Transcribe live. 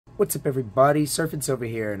What's up, everybody? Surfins over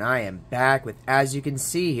here, and I am back with, as you can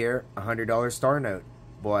see here, a $100 star note.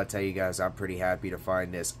 Boy, I tell you guys, I'm pretty happy to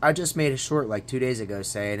find this. I just made a short like 2 days ago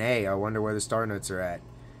saying, hey, I wonder where the star notes are at.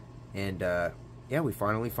 And, yeah, we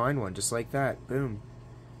finally find one just like that. Boom.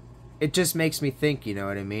 It just makes me think, you know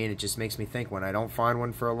what I mean? It just makes me think. When I don't find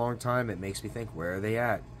one for a long time, it makes me think, where are they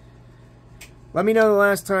at? Let me know the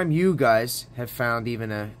last time you guys have found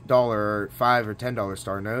even a $1 or $5 or $10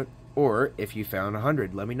 star note. Or if you found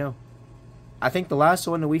 100, let me know. I think the last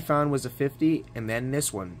one that we found was a 50, and then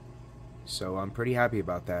this one. So I'm pretty happy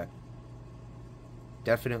about that.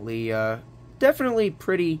 Definitely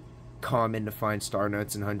pretty common to find star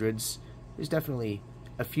notes in hundreds. There's definitely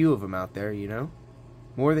a few of them out there, you know?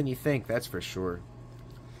 More than you think, that's for sure.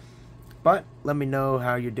 But let me know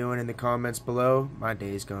how you're doing in the comments below. My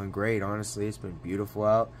day's going great, honestly. It's been beautiful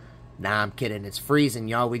out. Nah, I'm kidding. It's freezing,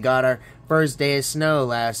 y'all. We got our first day of snow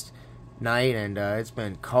last night, and it's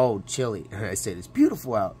been cold, chilly. I said it's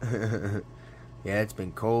beautiful out. Yeah, it's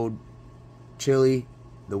been cold, chilly.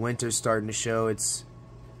 The winter's starting to show its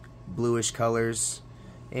bluish colors,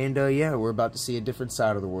 and yeah, we're about to see a different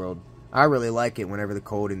side of the world. I really like it whenever the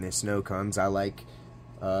cold and the snow comes. I like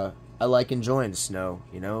enjoying the snow.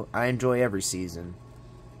 You know, I enjoy every season.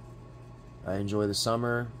 I enjoy the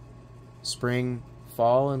summer, spring,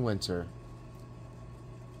 fall, and winter.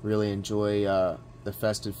 Really enjoy the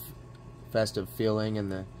festive feeling and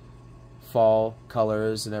the fall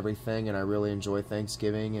colors and everything, and I really enjoy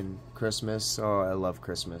Thanksgiving and Christmas. Oh, I love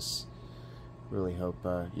Christmas. Really hope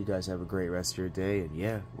you guys have a great rest of your day, and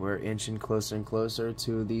yeah, we're inching closer and closer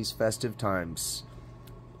to these festive times.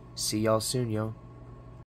 See y'all soon, yo.